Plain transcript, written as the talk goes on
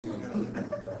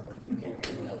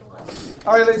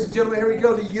All right, ladies and gentlemen, here we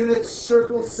go. The unit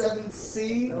circle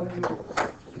 7C.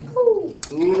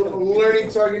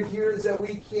 Learning target here is that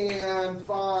we can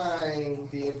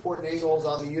find the important angles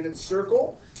on the unit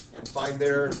circle and find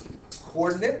their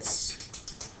coordinates.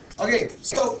 Okay,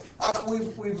 so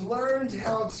we've learned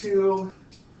how to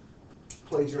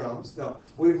play drums. No,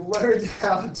 we've learned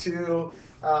how to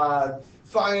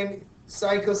find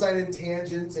sine, cosine, and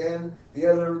tangents and the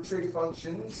other trig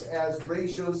functions as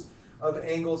ratios of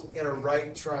angles in a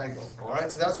right triangle. All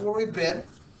right, so that's where we've been.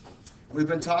 We've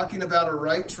been talking about a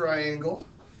right triangle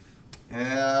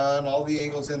and all the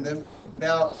angles in them.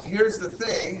 Now, here's the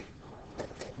thing.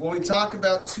 When we talk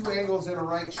about two angles in a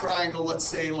right triangle, let's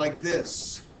say like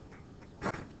this.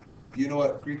 Do you know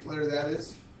what Greek letter that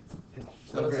is?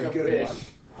 Not very good. It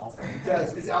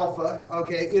does. It's alpha.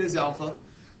 Okay, it is alpha.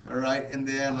 All right, and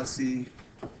then let's see.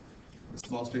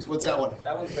 Small space. What's that one?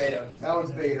 That one's beta. That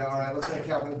one's beta. All right, let's make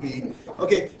capital B.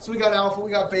 Okay, so we got alpha,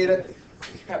 we got beta.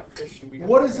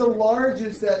 What is the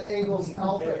largest that angles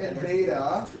alpha and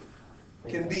beta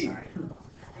can be?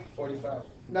 45.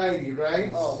 90,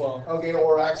 right? Oh, well. Okay,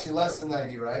 or actually less than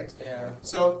 90, right? Yeah.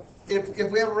 So if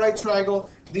we have a right triangle,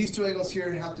 these two angles here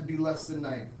have to be less than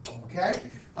 90. Okay?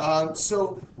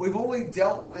 So we've only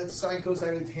dealt with sine,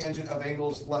 cosine, and tangent of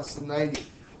angles less than 90.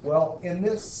 Well, in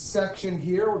this section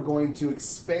here, we're going to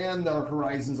expand our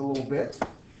horizons a little bit.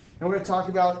 And we're going to talk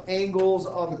about angles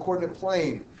on the coordinate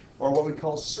plane, or what we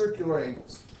call circular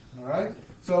angles. All right?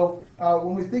 So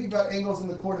when we think about angles in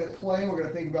the coordinate plane, we're going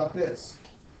to think about this.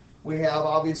 We have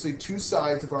obviously two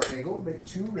sides of our angle, make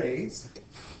two rays.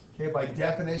 Okay, by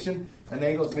definition, an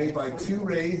angle is made by two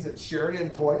rays that share an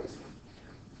endpoint.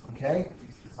 Okay?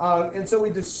 And so we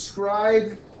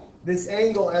describe this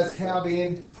angle as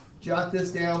having, jot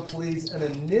this down please, an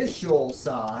initial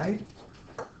side.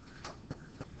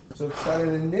 So it's got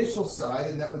an initial side,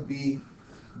 and that would be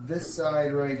this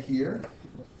side right here.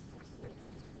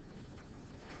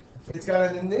 It's got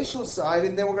an initial side,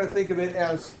 and then we're going to think of it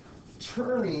as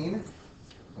turning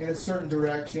in a certain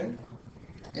direction,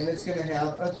 and it's going to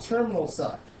have a terminal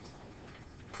side.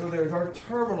 So there's our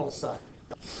terminal side.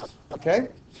 Okay?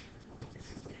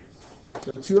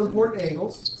 So two important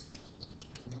angles.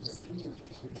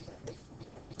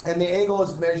 And the angle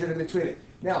is measured in between it.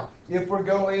 Now, if we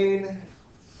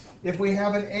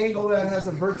have an angle that has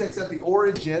a vertex at the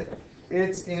origin,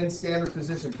 it's in standard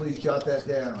position. Please jot that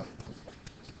down.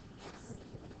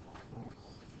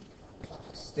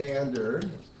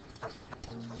 Standard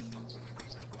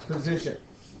position.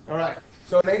 All right.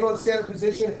 So an angle in standard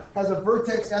position has a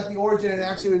vertex at the origin, and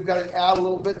actually we've got to add a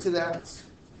little bit to that.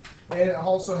 And it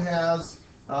also has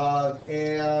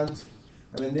and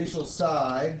an initial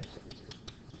side.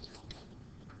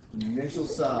 Initial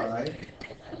side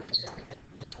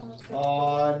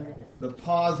on the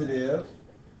positive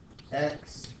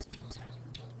x-axis.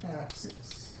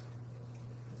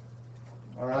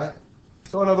 All right?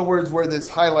 So in other words, where this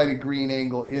highlighted green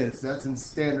angle is, that's in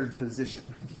standard position.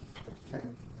 Okay?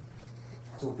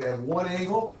 So if we have one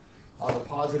angle on the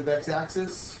positive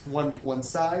x-axis, one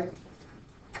side,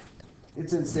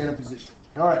 it's in standard position.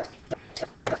 All right.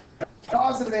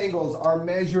 Positive angles are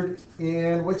measured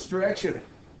in which direction?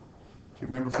 You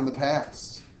remember from the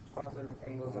past. Positive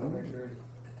angles are measured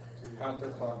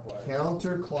counterclockwise.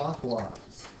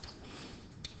 Counterclockwise.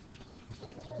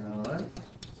 All right.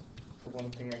 The one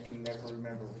thing I can never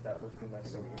remember without looking at my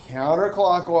social.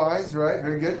 Counterclockwise, right?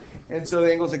 Very good. And so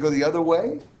the angles that go the other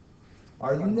way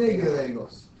are negative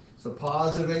angles. So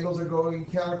positive angles are going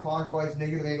counterclockwise.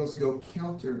 Negative angles go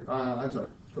go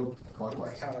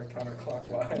clockwise.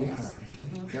 Counterclockwise.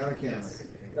 Counter.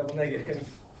 Double negative.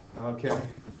 Okay.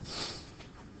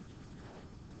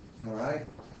 All right.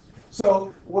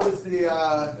 So what does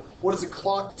the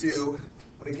clock do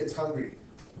when it gets hungry?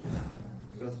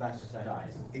 It goes back to side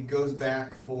eyes. It goes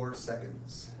back 4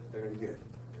 seconds. Very good.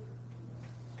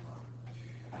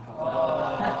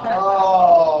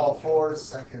 Oh, 4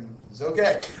 seconds.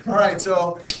 Okay. All right.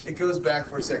 So it goes back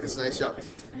 4 seconds. Nice job.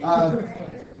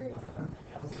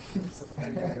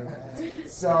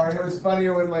 Sorry, it was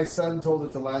funnier when my son told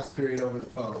it the last period over the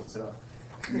phone. So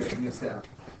you missed out.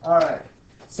 All right.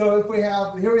 So if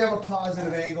here we have a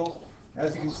positive angle,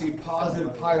 as you can see,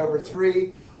 positive pi over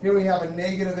 3. Here we have a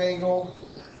negative angle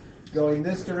going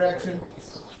this direction,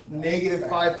 negative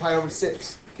 5 pi over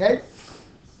 6. Okay?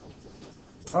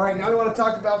 All right, now we want to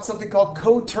talk about something called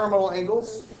coterminal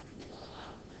angles.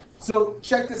 So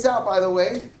check this out, by the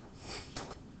way.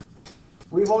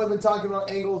 We've only been talking about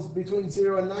angles between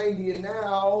 0 and 90, and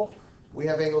now we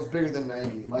have angles bigger than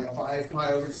 90, like 5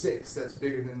 pi over 6. That's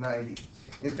bigger than 90.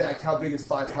 In fact, how big is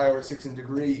 5 pi over 6 in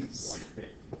degrees?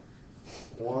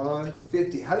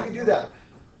 150. How do you do that?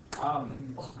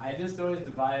 I just always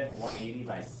divide 180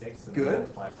 by 6 and Good.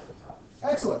 multiply by the top.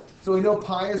 Excellent. So we know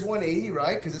pi is 180,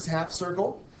 right? Because it's half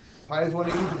circle. Pi is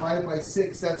 180 divided by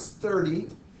 6, that's 30.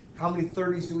 How many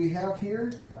 30s do we have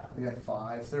here? We have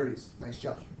 5 30s. Nice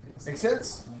job. Make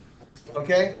sense?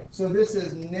 Okay, so this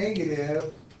is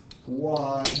negative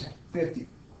 150.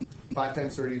 5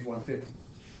 times 30 is 150.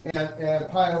 And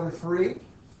pi over 3,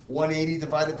 180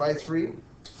 divided by 3.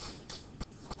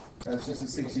 That's just a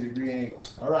 60-degree angle.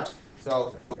 All right.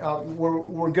 So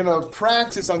we're going to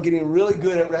practice on getting really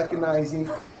good at recognizing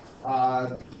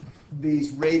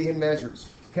these radian measures.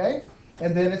 Okay?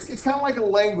 And then it's kind of like a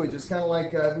language. It's kind of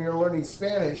like when you're learning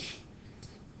Spanish.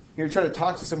 You're trying to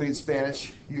talk to somebody in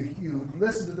Spanish. You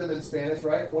listen to them in Spanish,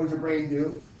 right? What does your brain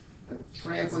do? It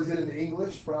translates it into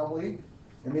English, probably.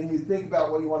 And then you think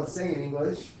about what you want to say in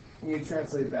English, and you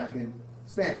translate it back in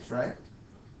Spanish, right?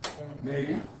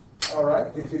 Maybe. All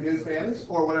right, if you do Spanish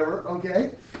or whatever,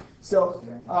 okay. So,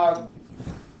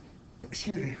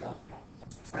 excuse me.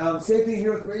 Same thing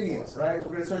here with radians, right? We're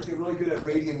going to start to get really good at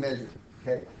radian measure,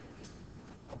 okay?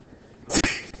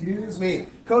 Excuse me.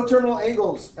 Coterminal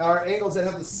angles are angles that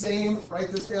have the same,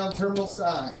 write this down, terminal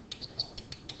side.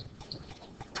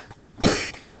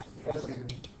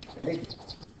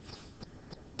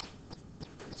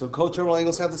 So coterminal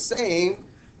angles have the same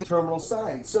terminal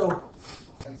side. So,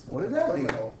 what does that mean?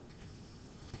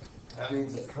 That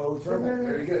means a coterminal.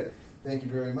 Very good. Thank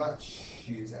you very much.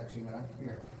 She is actually not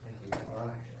here. Thank you. All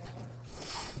right.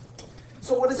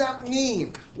 So what does that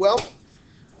mean? Well,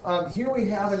 here we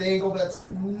have an angle that's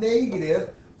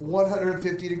negative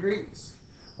 150 degrees.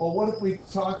 Well, what if we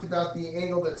talked about the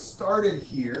angle that started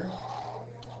here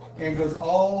and goes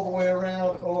all the way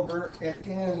around over and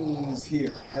ends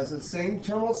here? Has the same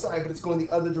terminal side, but it's going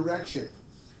the other direction.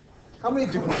 How many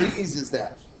degrees is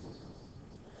that?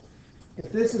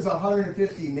 If this is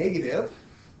 150 negative,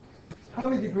 how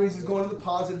many degrees is going in the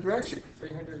positive direction?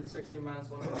 360 minus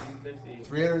 150.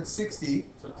 360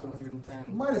 So 210.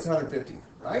 minus 150,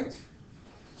 right?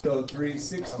 So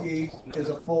 360 is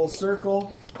a full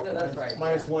circle. Yeah, that's right.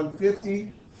 Minus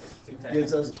 150 210.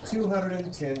 gives us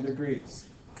 210 degrees.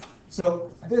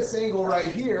 So this angle right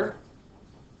here,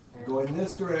 going in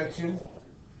this direction,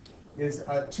 is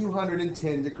a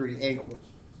 210 degree angle. Does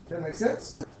that make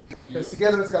sense? Because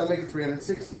together it's got to make it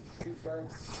 360.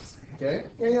 Okay?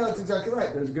 Yeah, that's exactly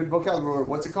right. There's a good vocabulary word.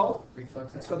 What's it called?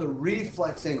 Reflex. It's called the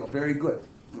reflex angle. Very good.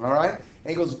 All right?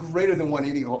 Angles greater than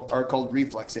 180 are called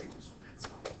reflex angles.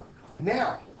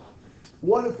 Now,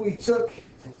 what if we took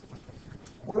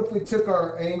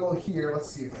our angle here? Let's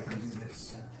see if I can do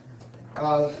this.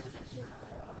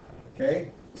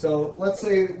 Okay, so let's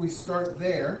say we start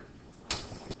there.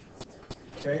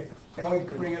 Okay, and we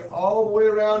bring it all the way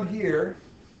around here,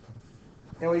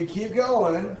 and we keep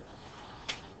going,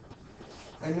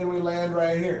 and then we land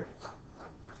right here.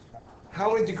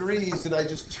 How many degrees did I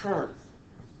just turn?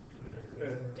 Do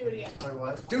it again.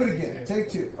 Do it again. Take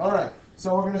 2. All right.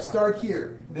 So we're going to start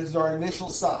here. This is our initial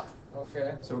side.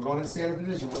 Okay. So we're going to standard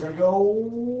position. We're going to go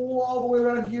all the way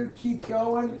around here. Keep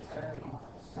going.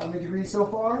 How many degrees so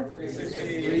far?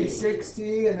 360.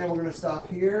 360. And then we're going to stop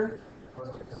here.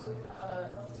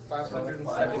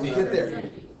 570. We get there.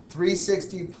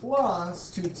 360 plus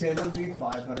 210 would be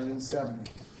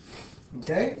 570.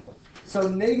 Okay? So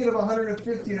negative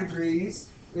 150 degrees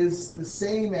is the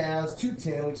same as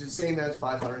 210, which is the same as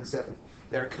 570.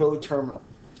 They're coterminal.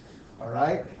 All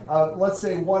right? Let's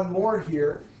say one more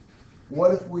here.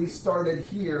 What if we started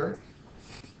here?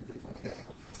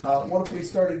 What if we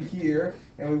started here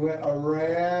and we went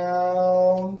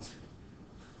around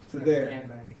to there?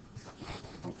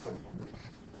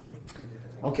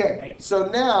 Okay, so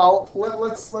now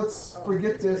let's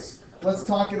forget this. Let's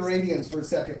talk in radians for a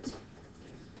second.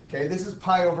 Okay, this is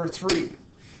pi over 3.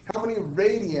 How many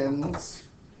radians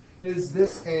is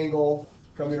this angle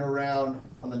coming around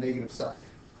on the negative side?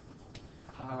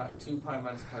 2 pi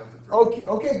minus pi over 3.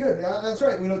 Okay, good. That's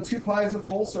right. We know 2 pi is a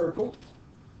full circle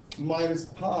minus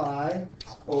pi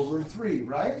over 3,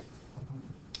 right?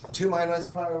 2 minus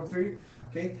pi over 3.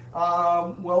 Okay.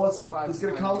 Well, let's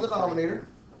get a common denominator.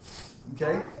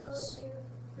 Okay.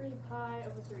 3 pi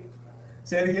over 3.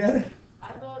 Say it again.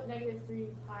 I thought negative 3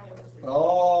 pi over 3.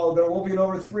 Oh, there will be an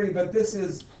over 3, but this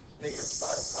is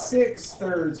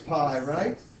 6/3 pi,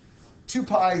 right? 2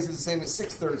 pi's is the same as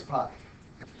 6/3 pi.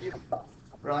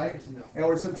 Right? And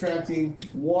we're subtracting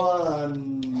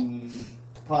 1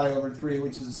 pi over 3,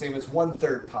 which is the same as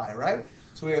 1/3 pi, right?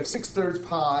 So we have 6/3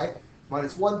 pi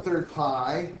minus 1/3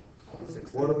 pi.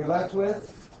 What are we left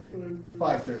with?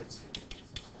 5/3.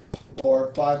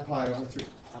 Or 5 pi over 3.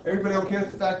 Everybody okay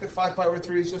with the fact that 5 pi over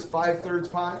 3 is just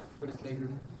 5/3 pi? What is negative?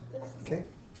 Okay.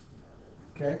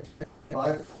 Okay.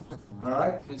 5. All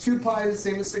right. 2 pi is the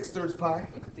same as 6/3 pi.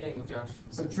 The angle, Josh.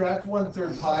 Subtract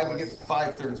 1/3 pi, we get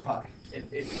 5/3 pi.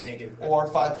 It's negative. Or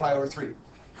 5 pi over 3.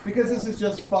 Because this is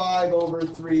just 5 over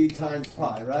 3 times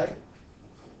pi, right?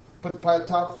 Put the pi up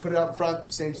top, put it up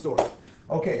front, same story.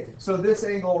 Okay, so this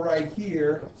angle right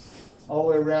here, all the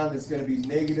way around, is going to be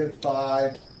negative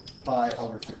 5 pi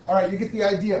over 3. All right, you get the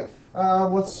idea.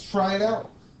 Let's try it out.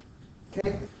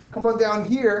 Okay, come on down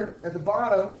here at the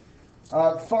bottom.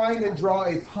 Find and draw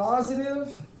a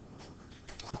positive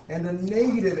and a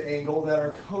negative angle that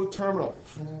are coterminal.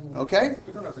 Okay?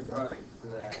 We don't have to draw it to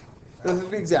that.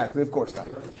 Exactly, of course not.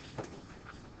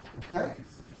 Okay.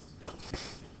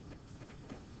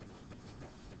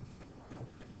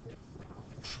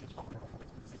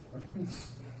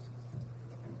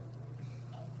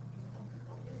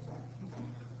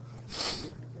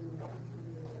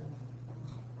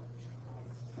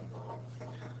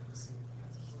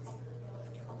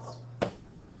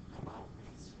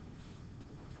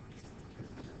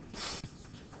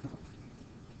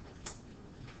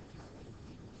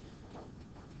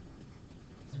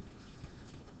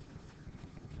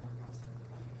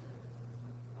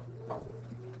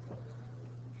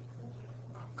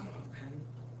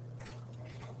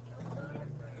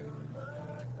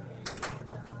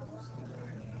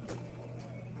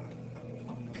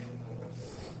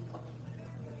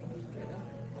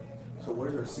 So what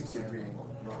is our 60-degree angle?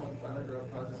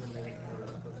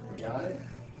 Got it?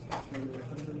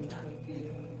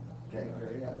 Okay,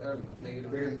 negative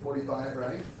greater than 45,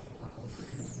 right?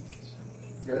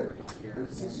 Good. Good.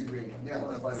 60-degree. Yeah, I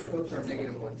want to find the coterm.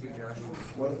 Negative 1, 2, Josh.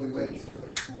 What if we went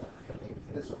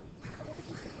this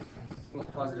one?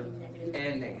 Positive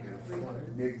and negative.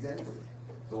 Exactly.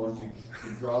 So once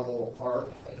you draw a little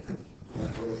arc, a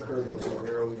little curve, with little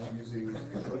arrows using.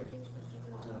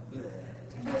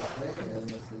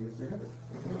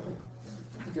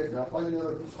 Okay, now find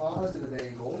another positive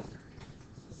angle.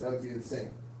 That would be the same.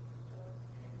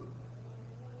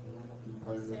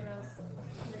 Same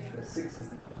as 60.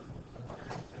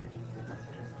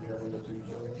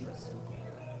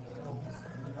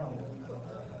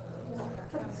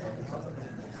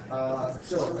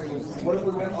 So what if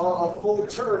we went a full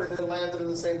turn and then landed in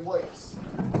the same place?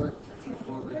 What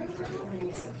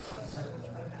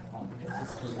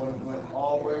if we went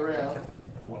all the way around?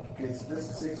 Okay, so this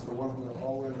is 6, but what if we went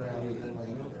all the way around and then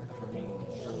landed?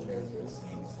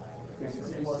 Okay,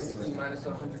 60 plus 60 minus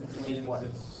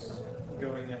 121.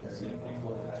 Going at the same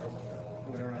angle.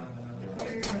 Went around.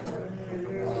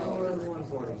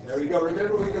 There we go.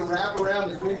 Remember, we can wrap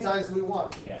around as many times as we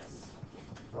want. Yes.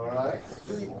 All right.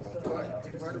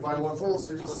 Divide one full,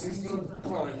 so it's 60.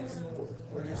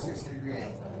 Where's your 60-degree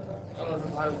angle? I don't know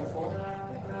if I was before.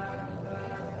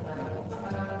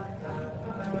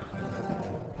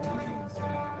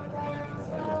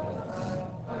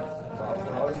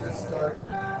 We're always going to start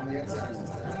on the x-axis.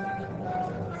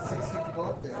 60 to go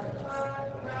up there.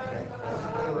 Okay.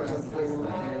 Go around forward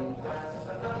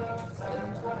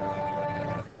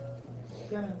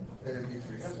and it'll be 3.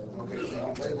 Okay, so you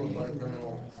can label by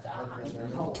terminal.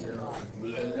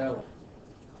 No.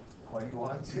 Why do you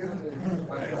want to?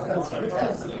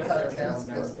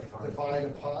 Define a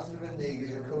positive and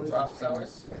negative coterminal.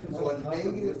 So a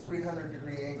negative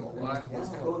 300-degree angle is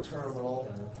coterminal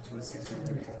to a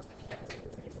 60-degree angle.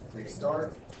 They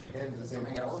start and the same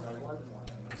angle.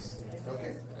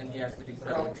 Okay. And he has to be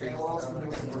Now, and we'll also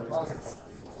do some more positive. So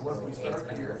what if we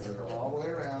start here, go all the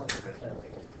way around.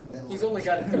 He's only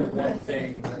got to do one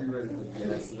thing.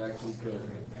 Yes, it actually could.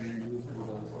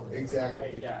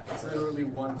 Exactly. Yeah, it's literally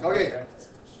one. Okay. project.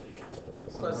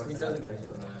 Plus, he doesn't.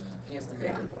 He has to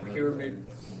make a pyramid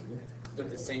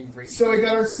with the same rate. So we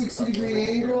got our 60-degree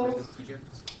angle.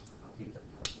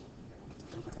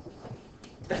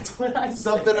 That's what I said.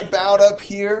 Something about up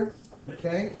here.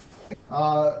 Okay.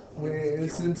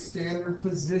 It's in standard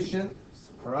position.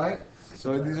 All right.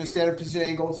 So these are standard position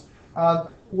angles.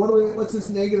 What's this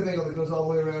negative angle that goes all the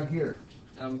way around here?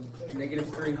 Negative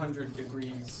 300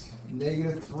 degrees.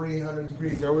 Negative 300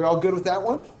 degrees. Are we all good with that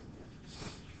one?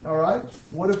 All right.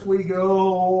 What if we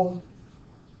go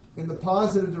in the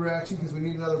positive direction, because we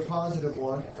need another positive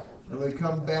one, and we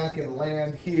come back and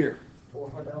land here?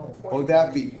 What would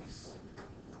that be?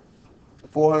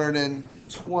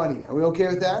 420. Are we okay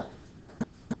with that?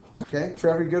 Okay.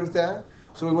 Trevor, you good with that?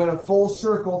 So we went a full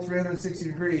circle, 360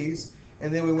 degrees,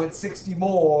 and then we went 60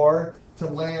 more to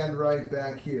land right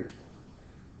back here.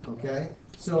 Okay?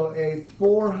 So a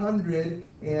 400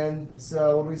 and,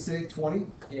 so what do we say, 20?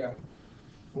 Yeah.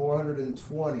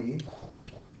 420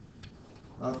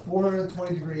 A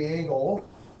 420 degree angle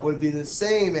would be the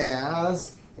same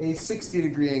as a 60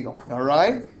 degree angle. All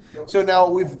right? So now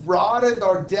we've broadened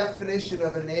our definition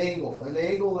of an angle. An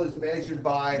angle is measured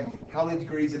by how many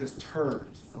degrees it is turned.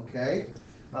 Okay?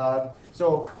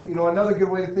 So, another good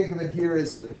way to think of it here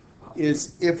is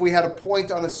if we had a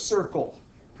point on a circle,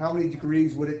 how many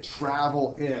degrees would it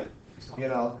travel in?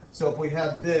 So if we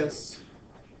had this,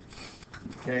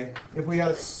 okay, if we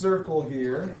had a circle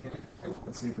here,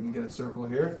 let's see if we can get a circle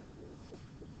here.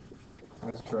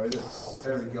 Let's try this.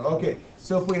 There we go. Okay,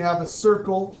 so if we have a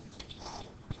circle,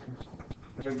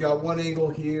 we've got one angle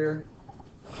here.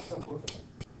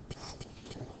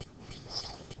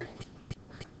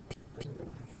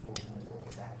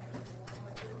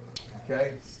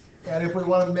 Okay, and if we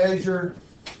want to measure,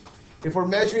 if we're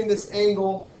measuring this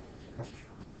angle,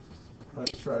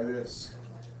 let's try this.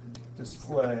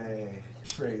 Display,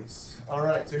 trace. All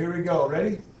right, so here we go.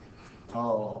 Ready?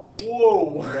 Oh,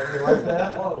 whoa! You like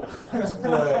that? Whoa.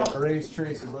 Display, erase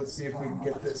traces. Let's see if we can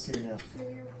get this here now.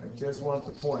 I just want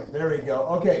the point. There we go.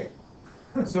 Okay.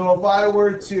 So if I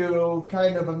were to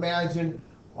kind of imagine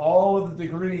all of the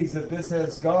degrees that this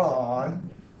has gone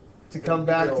to come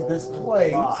back to this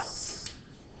place,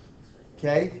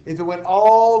 okay, if it went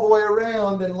all the way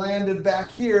around and landed back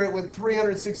here, it went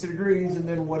 360 degrees, and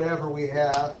then whatever we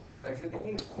have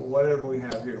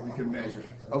here, we can measure.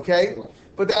 Okay?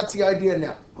 But that's the idea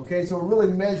now. Okay, so we're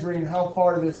really measuring how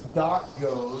far this dot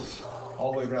goes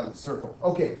all the way around the circle.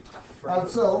 Okay,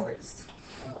 so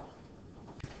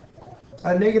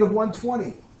a negative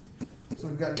 120. So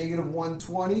we've got negative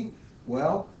 120.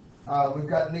 Well, we've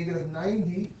got negative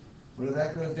 90. Well,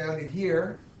 that goes down to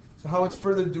here. So how much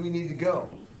further do we need to go?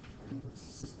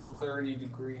 30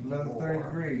 degrees. Another 30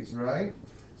 degrees, right?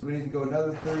 So we need to go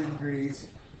another 30 degrees.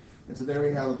 And so there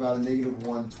we have about a negative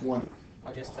 120.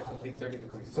 I guess technically 30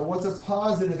 degrees. So what's a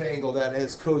positive angle that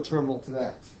is co-terminal to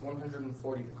that?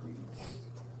 140 degrees.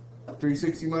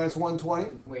 360 minus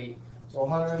 120? Wait. So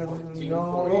 100,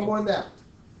 no, a little more than that.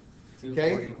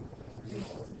 Okay?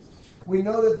 We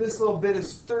know that this little bit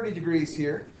is 30 degrees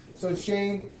here. So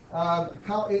Shane,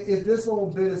 if this little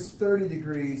bit is 30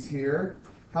 degrees here,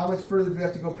 how much further do we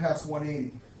have to go past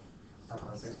 180?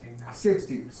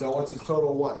 60. So what's the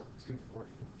total one?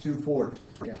 240.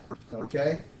 Yeah.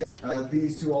 Okay.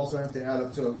 These two also have to add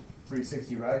up to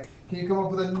 360, right? Can you come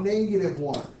up with a negative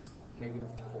one? Negative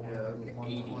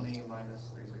 120 minus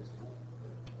 360.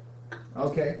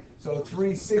 Okay. So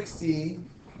 360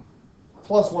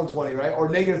 plus 120, right? Or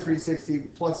negative 360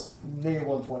 plus negative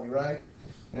 120, right?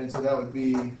 And so that would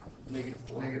be negative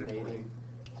 480.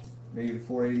 Negative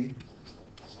 480.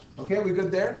 Okay, we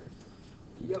good there?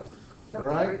 Yep. All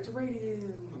right. To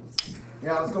radians.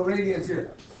 Yeah, let's go radians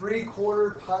here.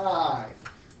 3/4 pi.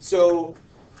 So,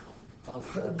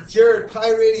 Jared, pi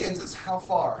radians is how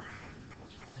far?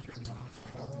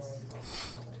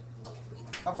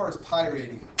 How far is pi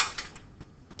radian?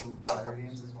 Pi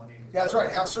radians is 180. Yeah, that's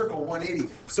right. Half circle, 180.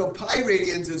 So pi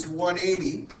radians is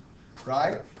 180,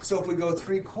 right? So if we go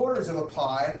 3/4 of a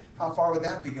pi, how far would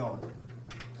that be going?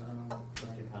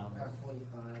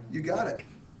 You got it.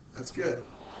 That's good.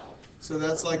 So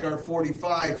that's like our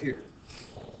 45 here.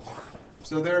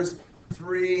 So there's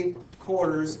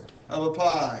 3/4 of a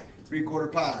pi. 3/4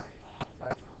 pi.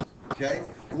 Okay?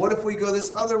 What if we go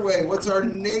this other way? What's our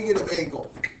negative angle?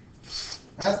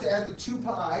 Has to add the 2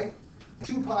 pi.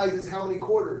 2 pi is how many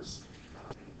quarters?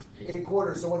 8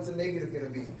 quarters. So what's the negative going to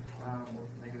be?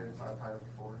 Negative 5 pi over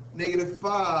 4. Negative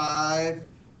 5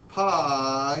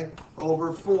 pi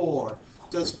over 4.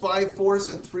 Does 5/4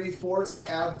 and 3/4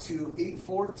 add to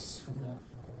 8/4?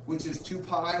 Which is 2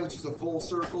 pi, which is a full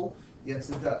circle? Yes,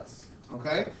 it does.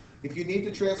 Okay? If you need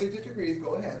to translate to degrees,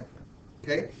 go ahead.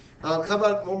 Okay? How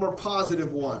about one more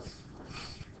positive one?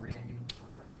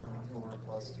 4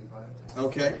 plus 2 pi.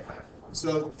 Okay.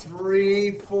 So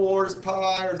 3/4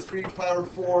 pi, or 3 pi over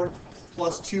 4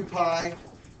 plus 2 pi.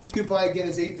 2 pi again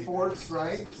is 8/4,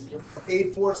 right?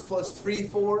 8/4 plus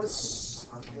 3/4 is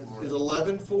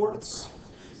 11/4.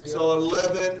 So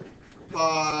 11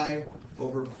 pi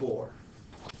over 4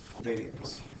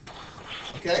 radians.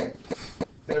 Okay?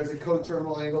 There's a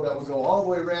coterminal angle that will go all the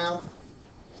way around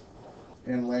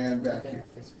and land back here.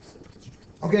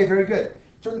 Okay, very good.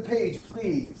 Turn the page,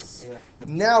 please.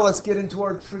 Now let's get into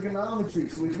our trigonometry.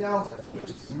 So we've now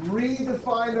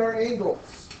redefined our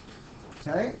angles.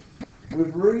 Okay?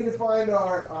 We've redefined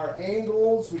our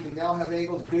angles. We can now have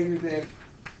angles bigger than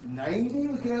 90.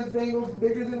 We can have angles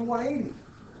bigger than 180.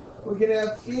 We can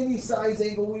have any size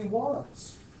angle we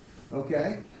want.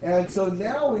 Okay? And so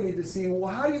now we need to see,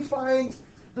 well, how do you find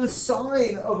the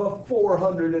sine of a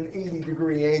 480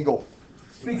 degree angle?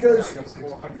 Because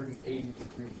 480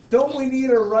 degrees. don't we need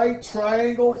a right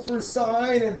triangle for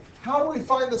sine? And how do we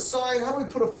find the sine? How do we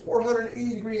put a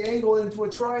 480-degree angle into a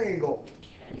triangle?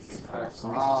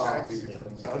 Ah,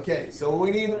 okay, so we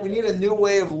need a new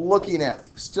way of looking at it.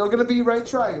 Still going to be right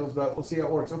triangles, but we'll see how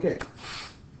it works. Okay,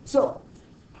 so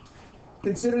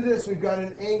consider this. We've got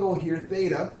an angle here,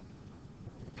 theta,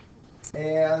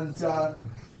 and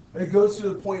it goes to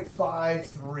the point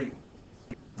 5,3.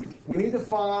 We need to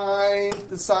find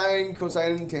the sine,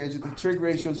 cosine, and tangent, the trig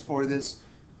ratios for this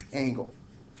angle.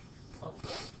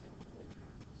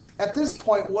 At this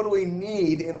point, what do we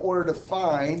need in order to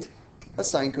find a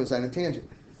sine, cosine, and tangent?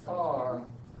 R.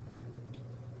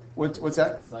 What's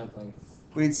that? Side length.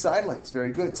 We need side lengths.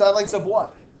 Very good. Side lengths of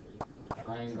what?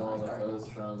 Triangle that goes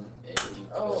from A to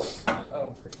Oh.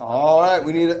 All right,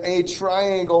 we need a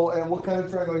triangle. And what kind of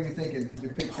triangle are you thinking?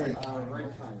 You're picturing right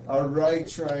triangle. a right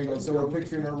triangle. So we're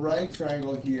picturing a right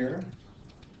triangle here.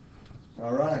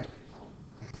 All right.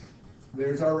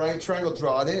 There's our right triangle.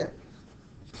 Draw it in.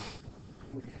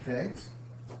 Okay.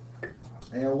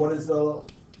 And what is the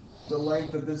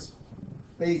length of this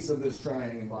base of this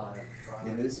triangle?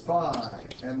 It is 5.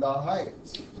 And the height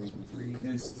is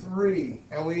 3.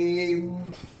 And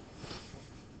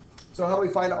so how do we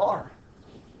find R?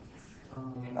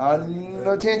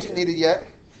 No tangent needed yet.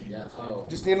 Yeah. Oh.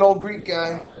 Just need an old Greek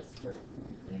guy.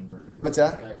 What's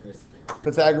that?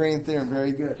 Pythagorean theorem.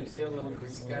 Very good. You see a little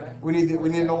Greek guy? We need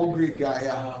an old Greek guy.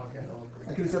 Yeah. Oh, okay.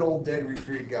 I could have said old dead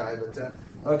Greek guy, but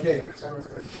okay.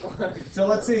 So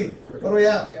let's see. What do we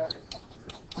have?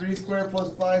 3 squared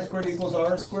plus 5 squared equals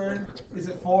R squared. Is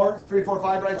it 4? 3, 4,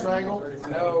 5 right triangle?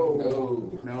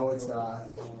 No. No, it's not.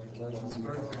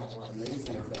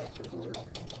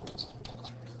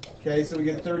 Okay, so we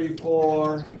get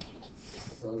 34.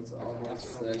 So it's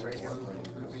almost 6.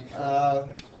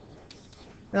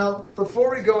 Now, before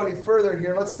we go any further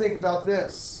here, let's think about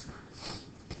this.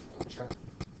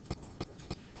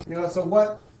 So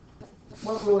what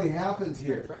really happened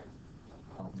here?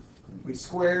 We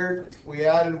squared, we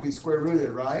added, we square rooted,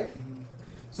 right?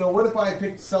 So what if I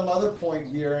picked some other point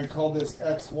here and called this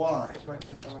xy?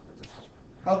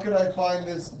 How could I find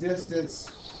this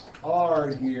distance r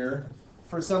here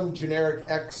for some generic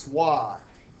xy?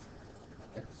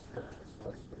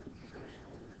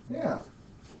 Yeah.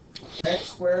 X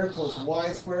squared plus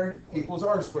y squared equals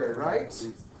r squared, right?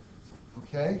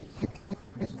 Okay.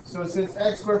 So since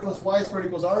x squared plus y squared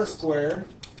equals r squared,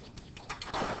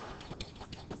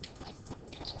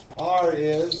 r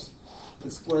is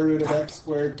the square root of x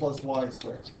squared plus y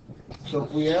squared. So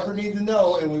if we ever need to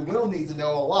know, and we will need to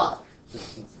know a lot,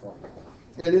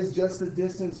 it is just the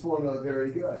distance formula. Very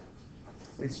good.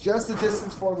 It's just the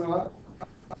distance formula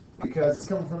because it's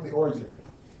coming from the origin.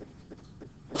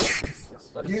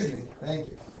 Excuse me. Thank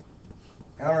you.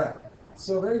 All right.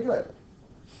 So very good.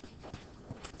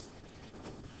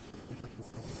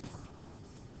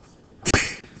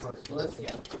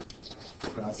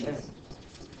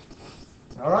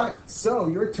 All right. So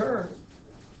your turn.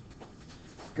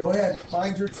 Go ahead.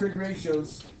 Find your trig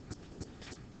ratios.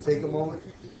 Take a moment.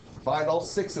 Find all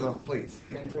 6 of them, please.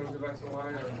 In terms of X and Y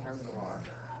or in terms of R?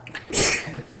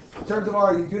 In terms of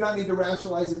R, you do not need to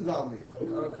rationalize the denominator.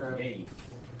 Okay.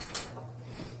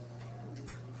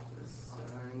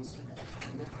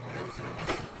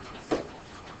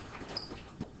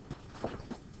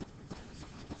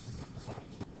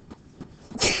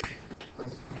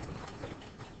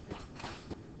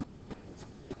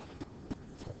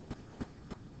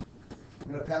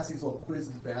 I'm going to pass these little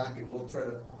quizzes back, and we'll try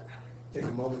to take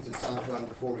a moment to talk about them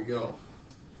before we go.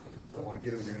 Don't want to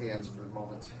get them in your hands for a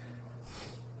moment.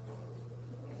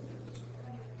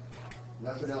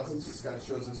 Nothing else. It just kind of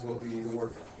shows us what we need to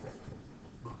work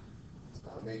on. It's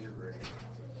not a major grade.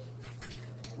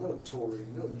 No Tori,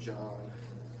 no John.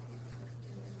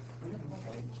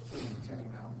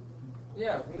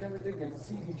 Yeah, we never did get to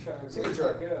see each other. See each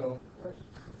other. Go.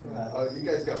 You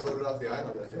guys got floated off the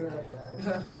island, I think.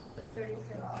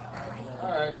 36. All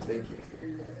right. Thank you.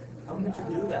 How did you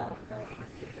do that?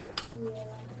 Yeah.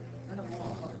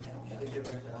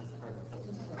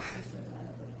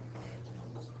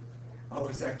 Oh,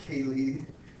 is that Kaylee?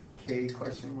 K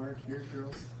question mark here,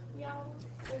 girls? Yeah.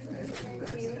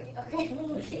 Okay.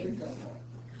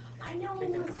 I know it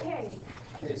was K.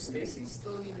 Is Stacy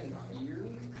still even here?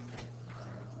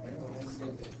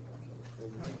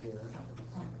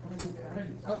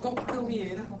 Oh, don't fill me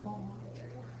in.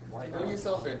 Fill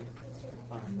yourself in.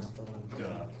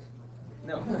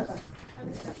 No.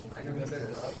 I know that's it.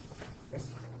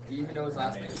 Do you even know his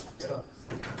last name?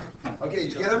 Okay,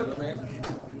 did you get him?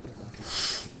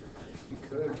 You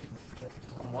could.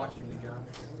 I'm watching you, John.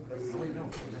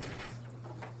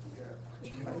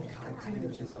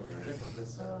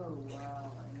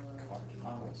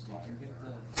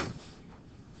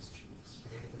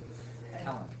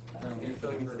 You're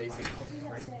filling the basic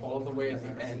all the way at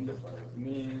the end.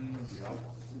 Means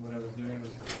what I was doing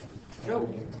was. No,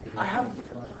 I have.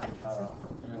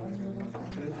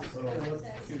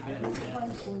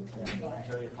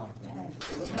 Very confident.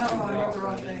 No, I wrote the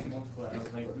wrong thing. I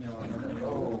was like, no,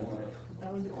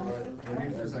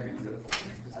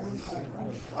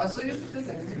 I saw you did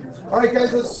that. All right,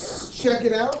 guys, let's check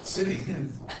it out.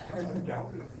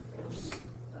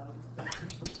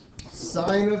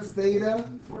 Sine of theta.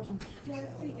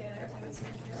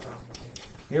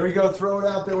 Here we go. Throw it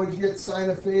out there. What'd you get?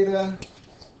 Sine of theta.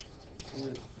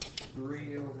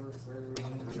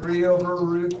 3 over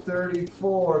root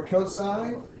 34.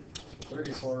 Cosine?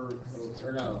 34,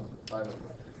 or no, 5.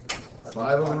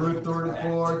 5 over root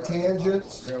 34. Tangent?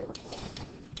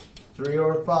 3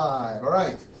 over 5. All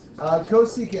right.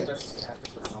 Cosecant?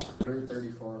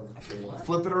 34.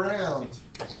 Flip it around.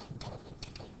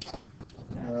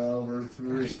 Over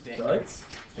 3. Sorry.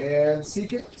 And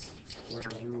secant? I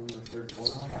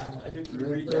did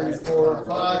 3, 34,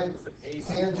 5.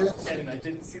 Tangent? And I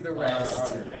didn't see the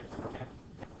rest.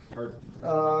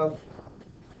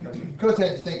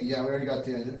 Cotangent, thank you. Yeah, we already got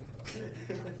tangent.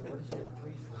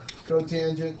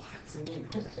 Cotangent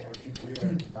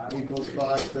equals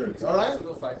 5/3. All right?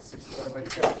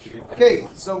 Okay,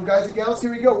 so guys and gals,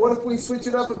 here we go. What if we switch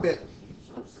it up a bit?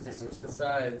 Switch the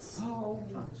sides.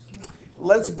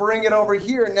 Let's bring it over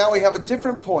here. Now we have a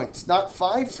different point. Not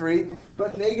 5/3,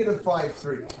 but negative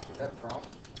 5/3. That prompt.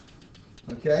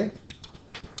 Okay?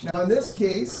 Now in this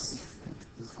case,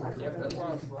 Yep, that's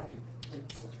wrong.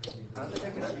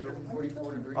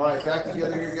 all right, back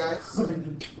together here, guys.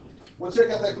 We'll check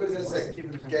out that quiz in a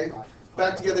second. Okay?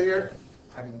 Back together here.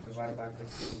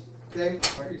 Okay?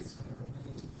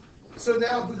 So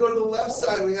now if we go to the left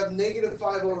side, we have negative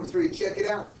 5/3. Check it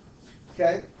out.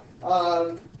 Okay?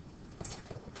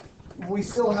 We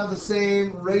still have the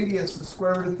same radius, the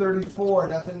square root of 34.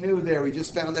 Nothing new there. We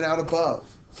just found it out above.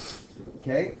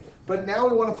 Okay? But now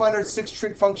we want to find our 6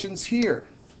 trig functions here.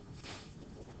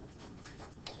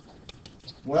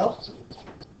 Well,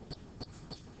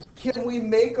 can we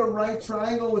make a right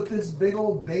triangle with this big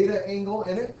old beta angle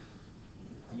in it?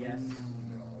 yes.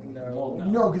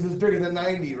 No, because it's bigger than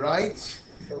 90, right?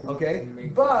 Okay,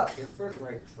 but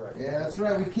yeah, that's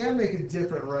right. We can make a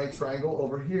different right triangle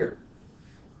over here.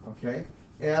 Okay,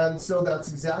 and so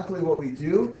that's exactly what we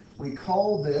do. We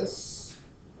call this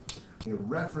a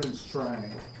reference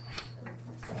triangle.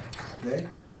 Okay,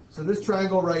 so this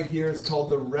triangle right here is called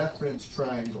the reference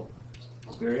triangle.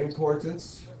 Very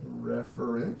important.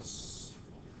 Reference.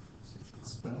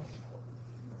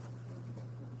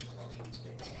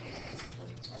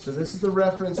 So this is the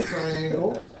reference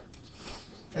triangle.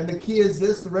 And the key is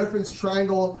this: the reference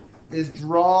triangle is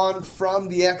drawn from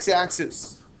the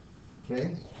x-axis.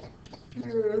 Okay?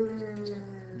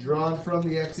 Drawn from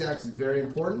the x-axis. Very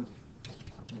important.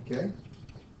 Okay?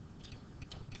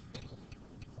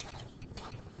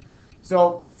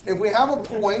 So if we have a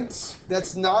point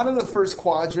that's not in the first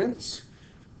quadrant,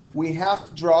 we have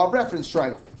to draw a reference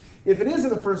triangle. If it is in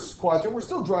the first quadrant, we're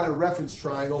still drawing a reference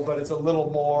triangle, but it's a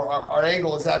little more, our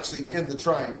angle is actually in the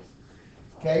triangle.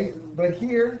 Okay? But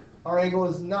here, our angle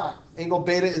is not. Angle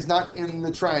beta is not in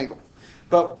the triangle.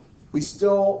 But it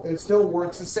still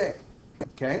works the same.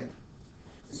 Okay?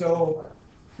 So,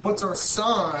 what's our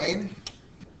sine?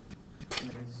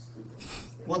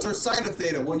 What's our sine of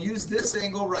theta? We'll use this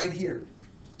angle right here.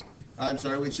 I'm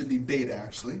sorry, we should be beta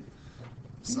actually.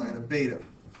 Sine of beta.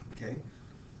 Okay?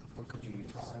 What could you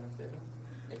use for sine of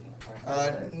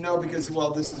theta? No, because,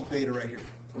 well, this is beta right here.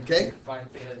 Okay?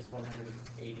 Find theta is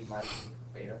 180 minus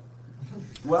beta.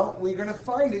 Well, we're going to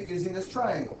find it using this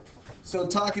triangle. So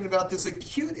talking about this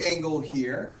acute angle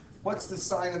here, what's the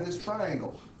sine of this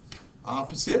triangle?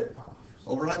 Opposite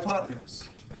over hypotenuse.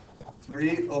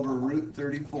 3 over root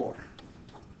 34.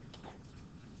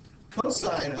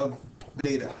 Cosine of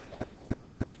beta.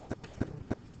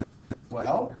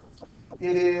 Well,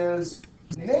 it is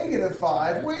negative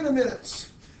 5. Wait a minute.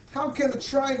 How can a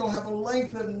triangle have a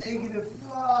length of negative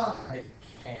 5? I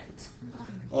can't.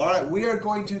 All right, we are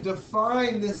going to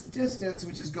define this distance,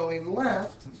 which is going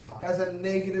left, as a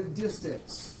negative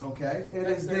distance. Okay? It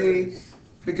is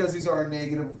because these are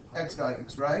negative x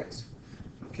values, right?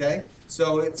 Okay?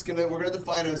 So we're gonna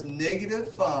define it as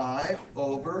negative 5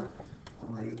 over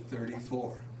root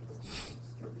 34.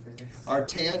 Our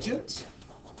tangent.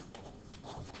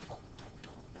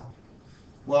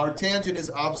 Well, our tangent is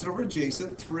opposite over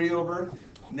adjacent, 3 over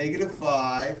negative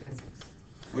 5,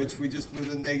 which we just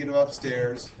moved the negative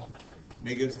upstairs,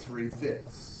 negative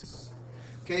 3/5.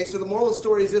 Okay, so the moral of the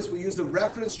story is this: we use the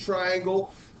reference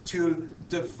triangle to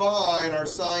define our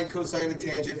sine, cosine, and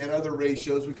tangent and other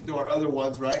ratios. We can do our other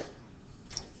ones, right?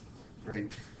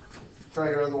 Great. Try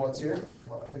your other ones here.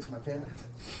 While I fix my pen.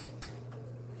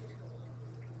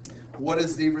 What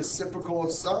is the reciprocal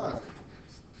of sine?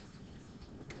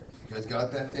 You guys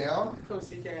got that down?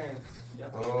 Cosecant.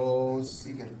 Yep.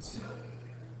 Cosecant.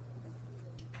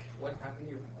 What happened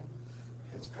here?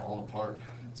 It's falling apart.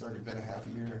 It's already been a half a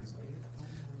year. It's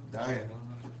dying.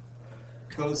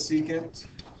 Cosecant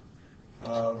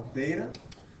of beta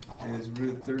is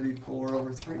root 34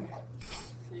 over 3.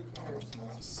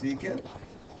 Secant,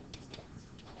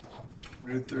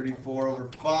 root 34 over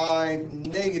 5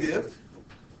 negative,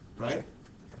 right?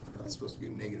 That's supposed to be a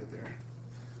negative there.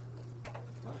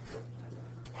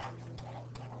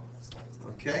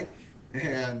 Okay,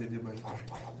 and they did my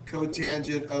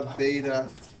cotangent of beta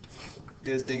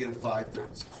is negative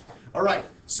 5/3. All right,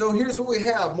 so here's what we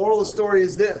have. Moral of the story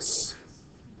is this.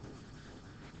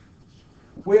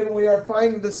 When we are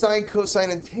finding the sine,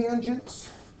 cosine, and tangent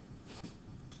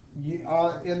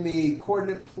in the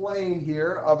coordinate plane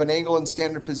here of an angle in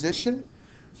standard position,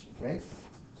 okay,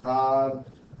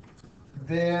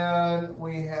 then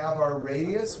we have our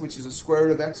radius, which is a square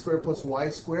root of x squared plus y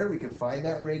squared. We can find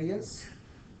that radius.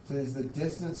 So there's the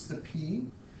distance to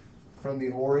P from the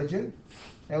origin.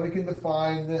 And we can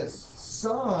define this.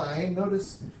 Sine,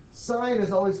 notice sine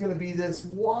is always going to be this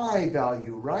y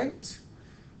value, right?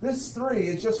 This 3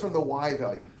 is just from the y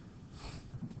value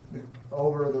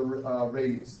over the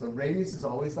radius. The radius is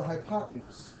always the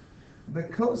hypotenuse. The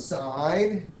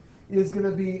cosine is going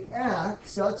to be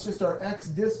x, so that's just our x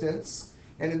distance,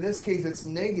 and in this case it's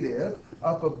negative.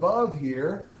 Up above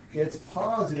here, it's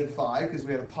positive 5 because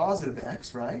we have a positive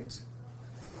x, right?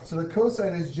 So the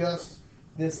cosine is just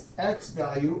this x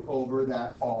value over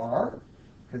that r,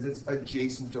 because it's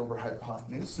adjacent over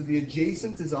hypotenuse. So the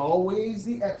adjacent is always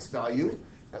the x value.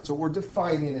 That's what we're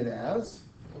defining it as.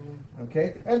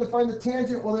 Okay? And to find the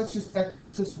tangent, well, that's just x,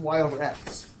 just y over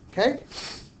x. Okay?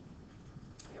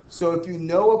 So if you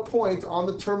know a point on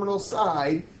the terminal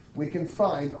side, we can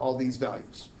find all these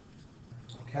values.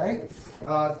 Okay?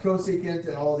 Cosecant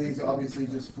and all these, obviously,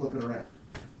 just flip it around.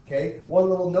 Okay? One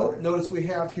little note. Notice we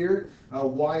have here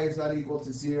y is not equal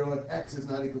to 0, and x is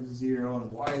not equal to 0, and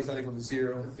y is not equal to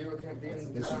 0. 0 can't be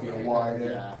in the There should be a denominator. y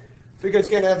there. Because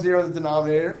you can't have 0 in the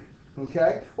denominator.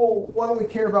 Okay? Well, why don't we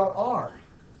care about r?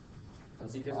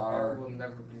 Because R will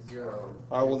never be 0.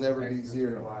 R will never be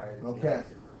 0. Okay.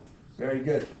 Very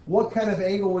good. What kind of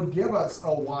angle would give us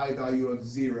a y value of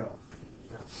 0?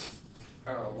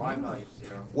 Y value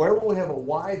 0. Where will we have a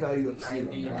y value of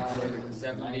 0? 90,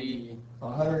 70,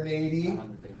 180,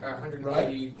 180,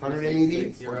 right? 180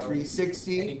 or 0.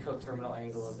 360. Any coterminal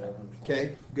angle of that.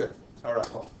 Okay, good. All right.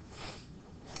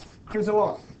 Here's a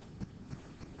walk.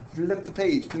 Flip the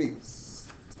page, please.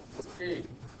 Okay.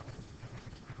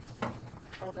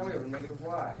 Oh, now we have a negative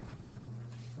y.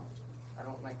 I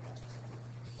don't like that.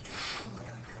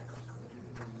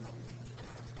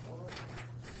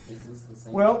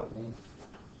 Well,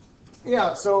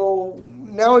 yeah, so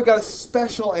now we've got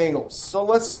special angles. So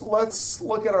let's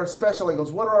look at our special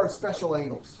angles. What are our special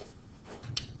angles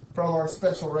from our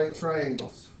special right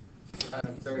triangles?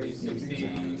 30,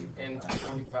 60, and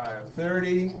 45.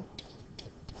 30,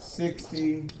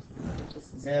 60,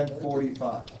 and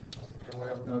 45.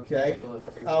 Okay.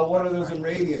 What are those in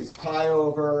radians? Pi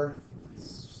over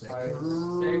 6, Pi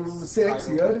over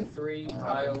good. 3,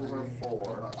 pi over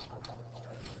 4.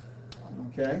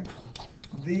 Okay.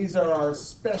 These are our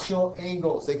special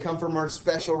angles. They come from our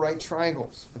special right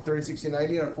triangles. The 30, 60,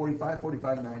 90, and our 45,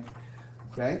 45, 90.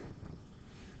 Okay.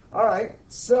 All right.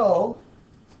 So,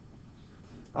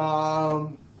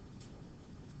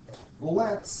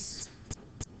 let's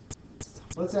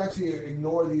actually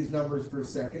ignore these numbers for a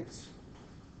second.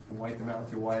 White them out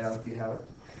if you white out if you have it.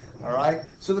 All right.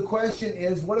 So the question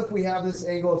is, what if we have this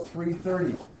angle of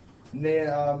 330,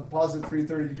 positive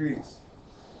 330 degrees?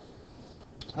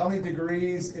 How many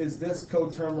degrees is this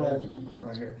coterminal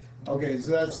right here? Okay,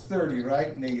 so that's 30,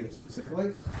 right? Negative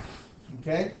specifically.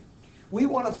 Okay. We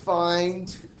want to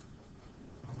find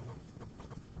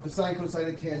the sine, cosine,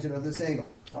 and tangent of this angle.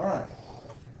 All right.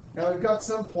 Now we've got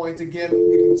some points. Again,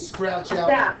 you can scratch out.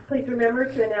 Staff, please remember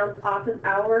to announce office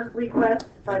hour requests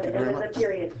by Thank you the end very of the much.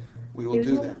 period. We will do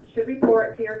that. Students should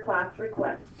report to your class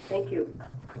request. Thank you.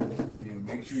 You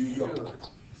make sure you go.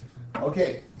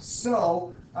 Okay,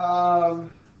 so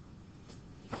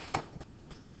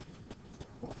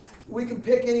we can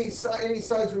pick any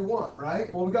sides we want,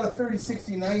 right? Well, we've got a 30,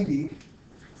 60, 90.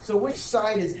 So which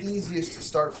side is easiest to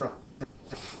start from?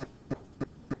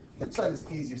 Which side is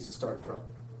easiest to start from?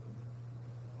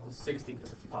 60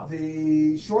 because it's pop.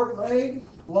 The short leg,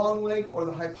 long leg, or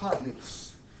the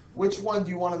hypotenuse? Which one do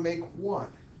you want to make 1?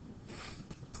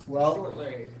 Well, Short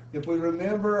leg. if we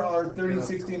remember our 30,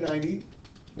 60, 90,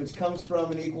 which comes from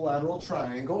an equilateral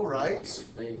triangle, right?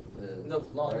 No,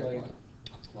 long leg.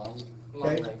 Long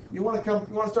Okay. leg. You want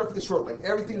to start with the short leg.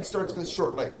 Everything starts with the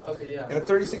short leg. Okay, yeah. In a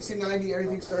 30, 60, 90,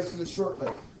 everything starts with the short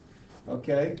leg.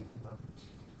 Okay?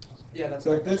 Yeah, that's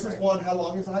So right. if this is right. 1, how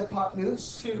long is the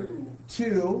hypotenuse? 2.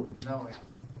 2. No way.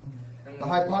 And The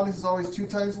hypotenuse is always 2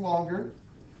 times longer.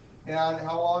 And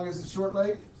how long is the short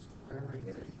leg?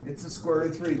 It's the square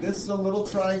root of 3. This is a little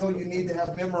triangle you need to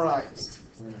have memorized.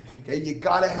 Okay, you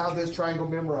got to have this triangle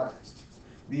memorized.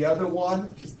 The other one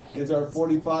is our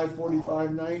 45,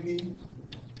 45, 90.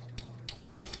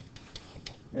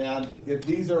 And if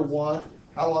these are 1,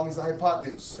 how long is the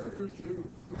hypotenuse? Square root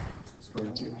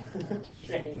of 2.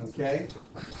 Okay?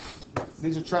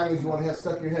 These are triangles you want to have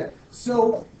stuck in your head.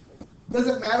 So, does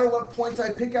it matter what points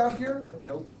I pick out here?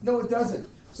 Nope. No, it doesn't.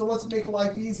 So let's make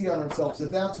life easy on ourselves. If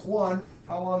that's 1,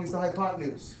 how long is the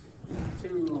hypotenuse?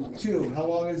 2. 2. How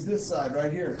long is this side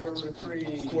right here? Square root of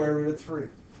 3. Square root of 3.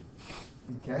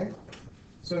 Okay?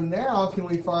 So now, can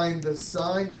we find the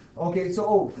sine? Okay,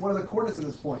 so, what are the coordinates at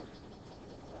this point?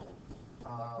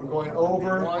 We're going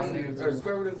over. 1, or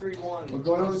square root of 3, 1. We're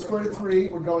going over the square root of 3.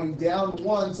 We're going down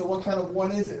 1. So what kind of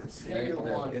 1 is it? Negative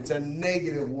 1. It's a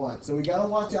negative 1. So we got to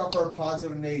watch out for our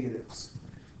positive negatives.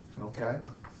 Okay?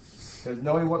 Because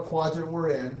knowing what quadrant we're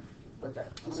in.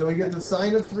 So we get the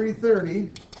sine of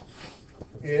 330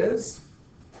 is,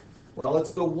 well, it's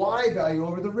the y value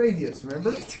over the radius,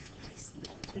 remember?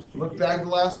 Look back to the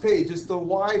last page. It's the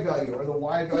y value, or the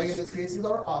y value in this case is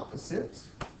our opposite.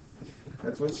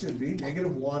 That's what it should be,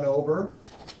 negative 1 over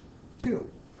 2.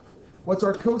 What's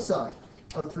our cosine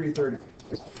of 330?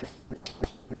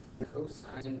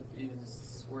 Cosine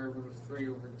is square root of 3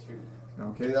 over 2.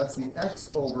 Okay, that's the x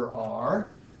over r.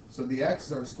 So the x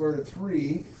is our square root of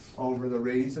 3 over the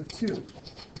radius of 2.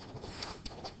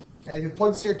 And if you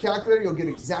plug this in your calculator, you'll get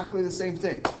exactly the same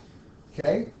thing.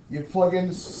 Okay? You plug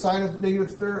in sine of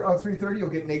negative 330, you'll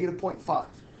get negative 0.5.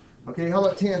 Okay, how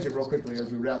about tangent real quickly as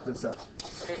we wrap this up?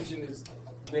 Tangent is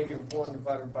negative 1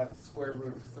 divided by the square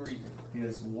root of 3.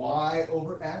 Is y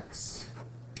over x.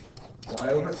 Y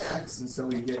over x, and so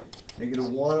we get negative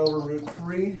 1 over root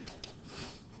 3.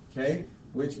 Okay?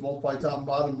 Which multiply top and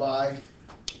bottom by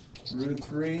root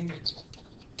 3.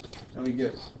 And we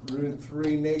get root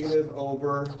 3 negative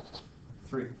over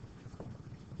 3.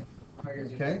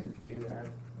 Okay?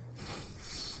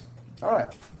 All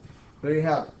right. There you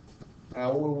have it. We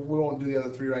won't do the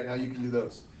other 3 right now. You can do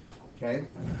those. Okay?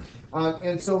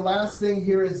 And so last thing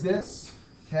here is this.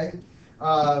 Okay?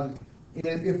 And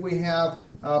if we have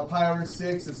pi over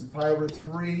 6, this is pi over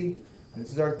 3.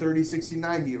 This is our 30, 60,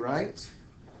 90, right?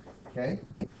 Okay?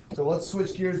 So let's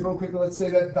switch gears real quick. Let's say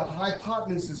that the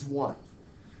hypotenuse is 1.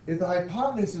 If the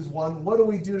hypotenuse is 1, what do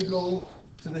we do to go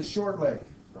to the short leg?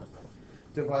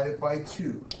 Divide it by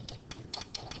 2.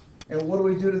 And what do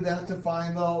we do to that to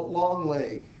find the long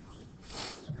leg?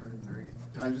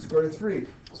 Times the square root of 3.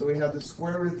 So we have the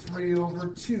square root of 3 over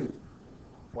 2.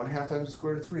 1/2 times the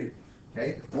square root of 3.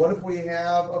 Okay? What if we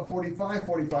have a 45,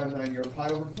 45, 90, or pi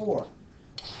over 4?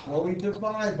 Well, we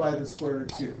divide by the square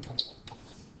root of 2.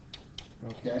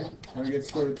 Okay? And we get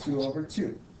square root of 2 over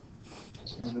 2.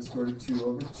 And the square root of 2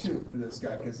 over 2 for this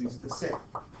guy, because he's the same.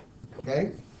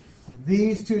 Okay?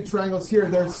 These two triangles here,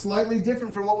 they're slightly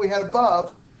different from what we had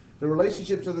above. The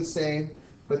relationships are the same,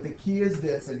 but the key is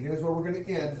this, and here's where we're going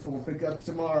to end, so we'll pick up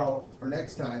tomorrow or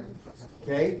next time.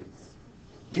 Okay?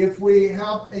 If we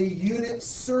have a unit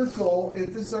circle,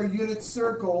 if this is our unit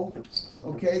circle,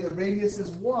 okay, the radius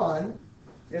is 1.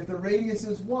 If the radius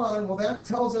is 1, well, that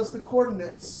tells us the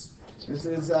coordinates. This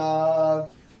is, this is a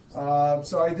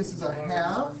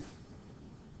half.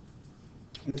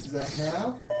 This is a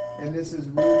half, and this is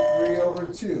root 3 over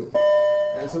 2.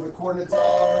 And so the coordinates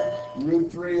are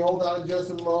root 3, hold on just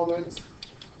a moment,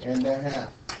 and a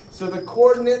half. So the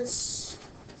coordinates,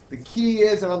 the key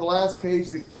is, and on the last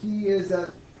page, the key is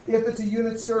that if it's a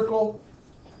unit circle,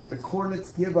 the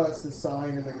coordinates give us the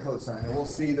sine and the cosine. And we'll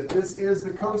see that this is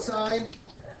the cosine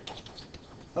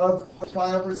of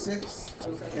pi over 6,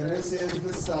 and this is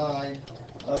the sine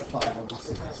of pi over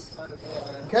 6.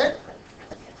 Okay?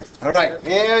 All right,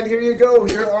 and here you go.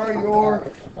 Here are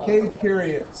your cave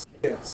periods.